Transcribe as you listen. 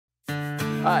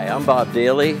Hi, I'm Bob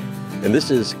Dailey, and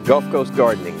this is Gulf Coast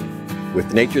Gardening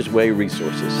with Nature's Way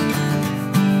Resources.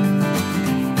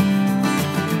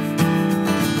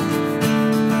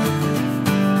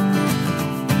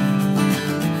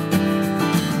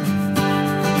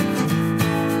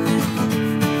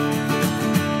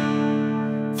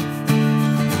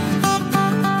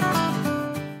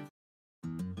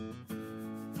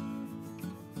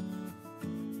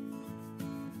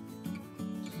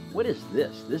 What is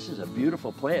this? This is a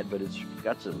beautiful plant, but it's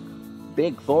got some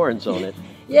big thorns on it.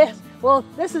 Yes, well,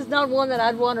 this is not one that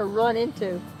I'd want to run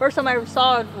into. First time I ever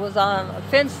saw it was on a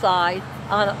fence side,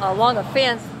 along a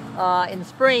fence in the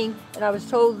spring, and I was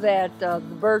told that the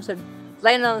birds had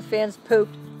landed on the fence,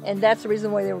 pooped, and that's the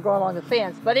reason why they were going along the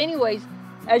fence. But anyways,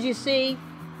 as you see,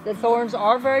 the thorns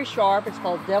are very sharp. It's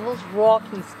called Devil's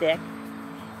Walking Stick,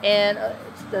 and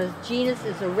the genus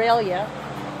is Aurelia.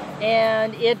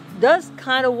 And it does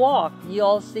kind of walk. You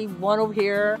all see one over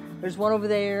here, there's one over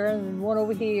there, and one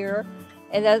over here.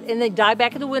 And they die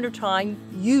back in the wintertime,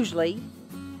 usually.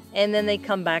 And then they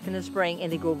come back in the spring,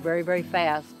 and they grow very, very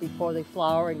fast before they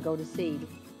flower and go to seed.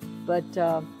 But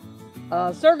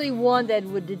certainly one that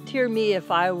would deter me if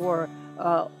I were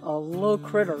a little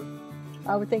critter.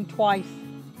 I would think twice.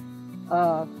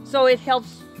 So it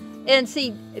helps. And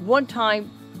see, at one time,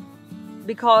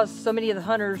 because so many of the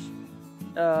hunters,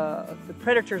 the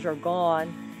predators are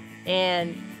gone,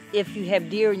 and if you have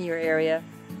deer in your area,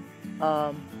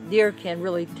 deer can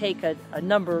really take a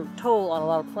toll on a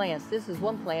lot of plants. This is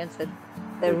one plant that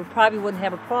probably wouldn't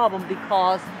have a problem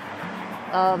because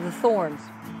of the thorns.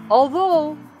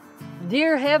 Although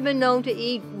deer have been known to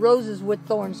eat roses with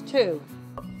thorns too.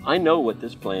 I know what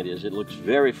this plant is. It looks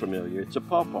very familiar. It's a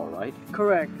pawpaw, right?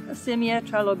 Correct. Simia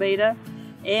trilobata.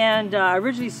 And I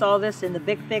originally saw this in the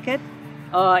big thicket.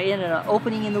 In an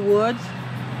opening in the woods,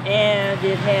 and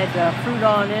it had fruit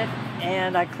on it,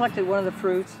 and I collected one of the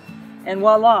fruits, and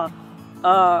voila.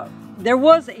 There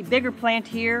was a bigger plant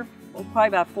here, probably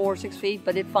about 4 or 6 feet,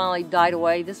 but it finally died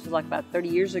away. This was like about 30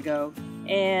 years ago,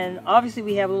 and obviously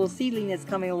we have a little seedling that's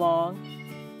coming along,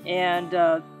 and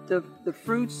the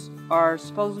fruits are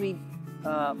supposedly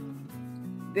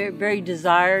very, very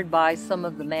desired by some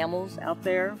of the mammals out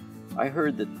there. I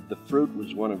heard that the fruit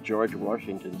was one of George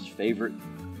Washington's favorite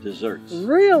desserts.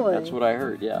 Really? That's what I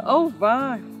heard, yeah. Oh,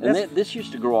 my. And this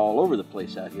used to grow all over the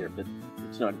place out here, but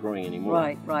it's not growing anymore.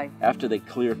 Right, right. After they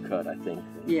clear cut, I think.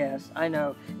 Yes, I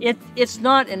know. It's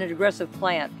not an aggressive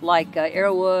plant like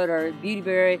arrowwood or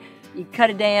beautyberry. You cut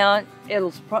it down,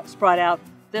 it'll sprout out.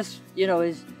 This, you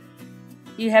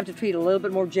have to treat it a little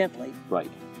bit more gently.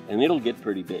 Right, and it'll get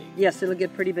pretty big. Yes, it'll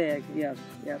get pretty big, yes,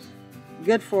 yes.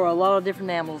 Good for a lot of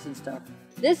different animals and stuff.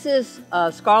 This is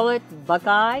scarlet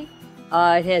buckeye.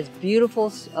 It has beautiful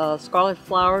scarlet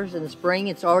flowers in the spring.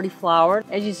 It's already flowered.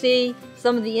 As you see,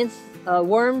 some of the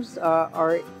worms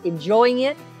are enjoying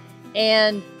it.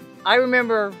 And I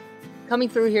remember coming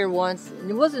through here once, and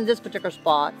it wasn't in this particular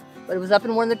spot, but it was up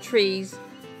in one of the trees.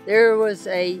 There was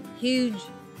a huge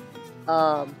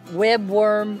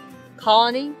webworm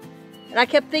colony, and I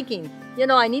kept thinking,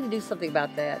 I need to do something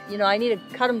about that. I need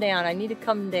to cut them down. I need to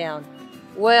cut them down.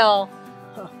 Well,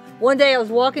 one day I was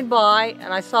walking by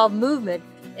and I saw movement,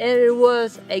 and it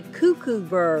was a cuckoo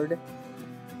bird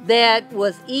that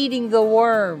was eating the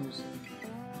worms.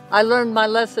 I learned my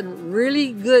lesson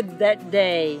really good that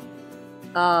day.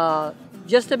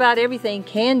 Just about everything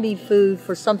can be food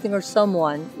for something or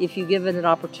someone if you give it an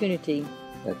opportunity.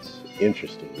 That's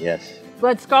interesting, yes.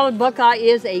 But scarlet buckeye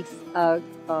is a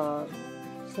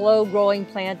slow-growing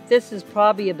plant. This is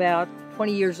probably about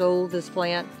 20 years old, this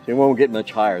plant. It won't get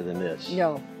much higher than this.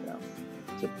 No.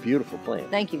 It's a beautiful plant.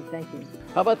 Thank you, thank you.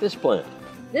 How about this plant?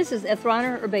 This is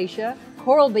Ethrina herbaceae,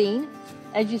 coral bean.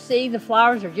 As you see, the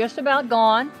flowers are just about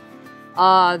gone.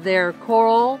 They're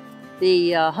coral.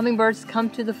 The hummingbirds come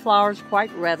to the flowers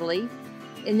quite readily.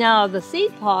 And now the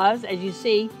seed pods, as you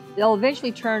see, they'll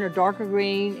eventually turn a darker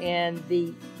green, and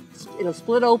it'll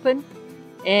split open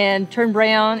and turn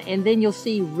brown, and then you'll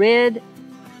see red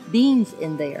beans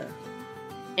in there.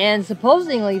 And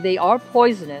supposedly they are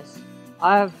poisonous.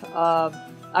 I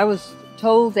was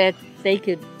told that they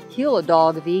could kill a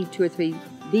dog if he ate 2 or 3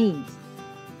 beans.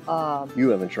 You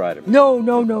haven't tried them? No.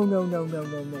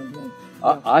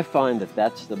 I find that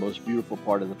that's the most beautiful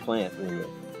part of the plant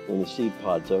when the seed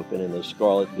pods open and those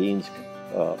scarlet beans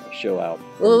show out.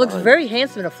 Well, it looks very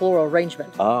handsome in a floral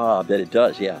arrangement. Ah, I bet it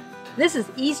does, yeah. This is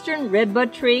eastern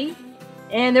redbud tree,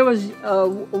 and there was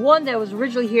one that was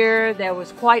originally here that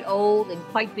was quite old and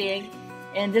quite big,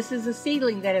 and this is a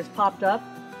seedling that has popped up.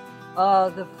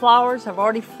 The flowers have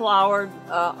already flowered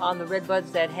on the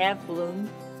redbuds that have bloomed.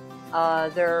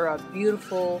 They're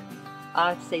beautiful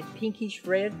I'd say pinkish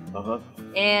red. Uh-huh.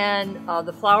 And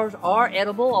the flowers are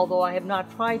edible, although I have not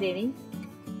tried any.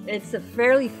 It's a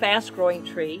fairly fast-growing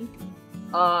tree.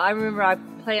 I remember I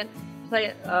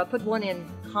put one in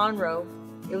Conroe.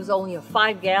 It was only a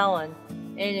 5-gallon,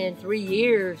 and in 3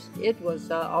 years, it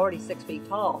was already 6 feet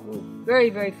tall. Very,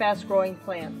 very fast-growing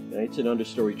plant. And it's an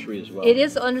understory tree as well. It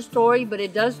is understory, but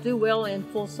it does do well in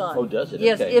full sun. Oh, does it?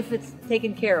 Yes, okay. if it's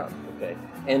taken care of. Okay.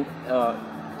 And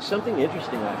something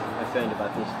interesting I found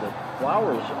about this, the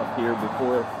flowers appear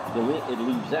before it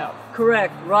leaves out.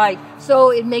 Correct, right.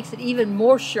 So it makes it even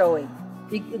more showy.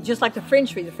 Just like the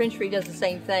fringe tree. The fringe tree does the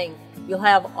same thing. You'll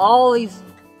have all these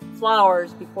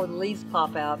flowers before the leaves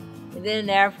pop out. And then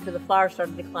after the flowers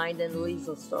start to decline, then the leaves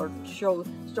will start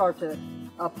to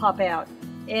pop out.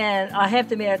 And I have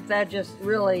to admit, that just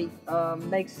really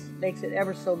makes it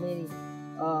ever so many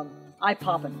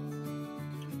eye-popping.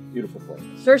 Beautiful plant.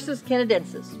 Cercis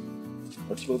canadensis.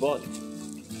 Let's move on.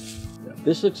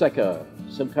 This looks like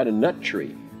some kind of nut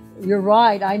tree. You're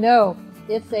right, I know.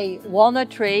 It's a walnut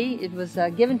tree. It was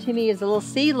given to me as a little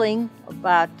seedling,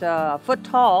 about a foot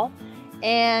tall,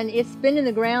 and it's been in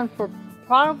the ground for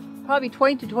probably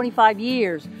 20 to 25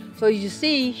 years. So as you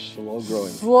see, slow growing.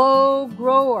 Slow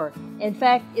grower. In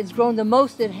fact, it's grown the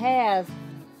most it has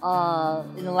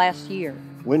in the last year.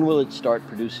 When will it start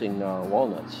producing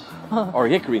walnuts? Or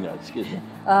hickory nuts, excuse me.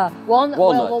 Walnuts.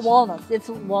 Well, walnuts. It's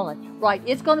walnut. Right.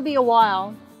 It's going to be a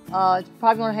while. It's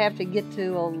probably going to have to get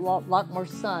to a lot more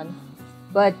sun.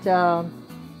 But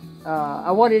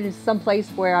I wanted it someplace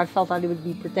where I felt that it would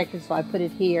be protected, so I put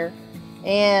it here.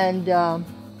 And I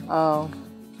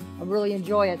really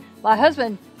enjoy it. My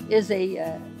husband is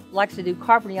likes to do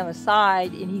carpeting on the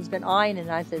side, and he's been eyeing it,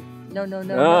 and I said,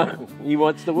 no. He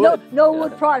wants the wood. No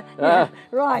wood product. Yeah,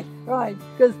 right.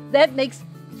 Because that makes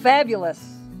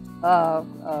fabulous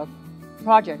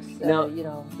projects. Now,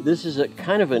 this is a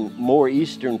kind of a more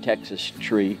eastern Texas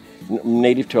tree,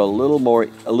 native to a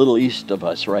little east of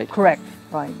us, right? Correct.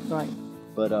 Right.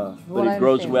 But it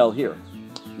grows well here.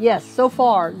 Yes, so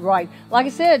far, right. Like I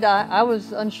said, I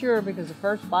was unsure because the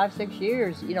first 5-6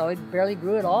 years, it barely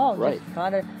grew at all. Right.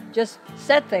 Just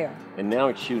sat there. And now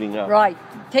it's shooting up. Right.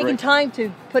 Taking time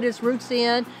to put its roots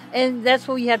in. And that's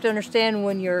what you have to understand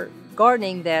when you're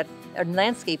gardening and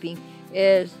landscaping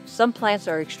is some plants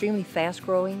are extremely fast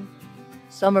growing,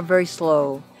 some are very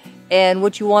slow. And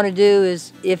what you want to do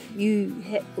is, if you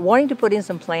wanting to put in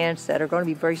some plants that are going to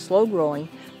be very slow growing,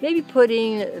 maybe put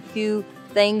in a few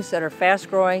things that are fast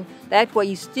growing. That way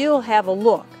you still have a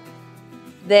look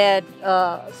that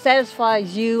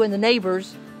satisfies you and the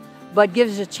neighbors, but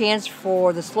gives a chance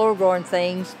for the slower growing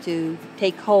things to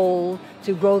take hold,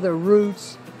 to grow their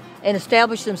roots, and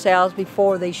establish themselves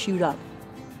before they shoot up.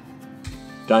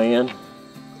 Diane,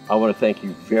 I want to thank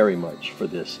you very much for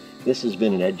this. This has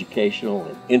been an educational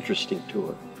and interesting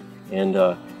tour. And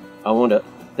I want to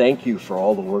thank you for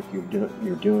all the work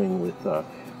you're doing with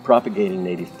propagating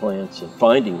native plants and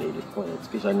finding native plants,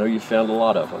 because I know you found a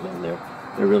lot of them, and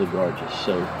they're really gorgeous.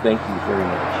 So thank you very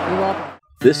much. You're welcome.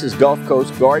 This is Gulf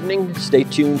Coast Gardening. Stay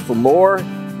tuned for more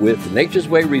with Nature's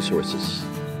Way Resources.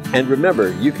 And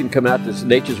remember, you can come out to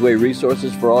Nature's Way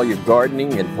Resources for all your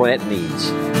gardening and plant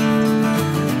needs.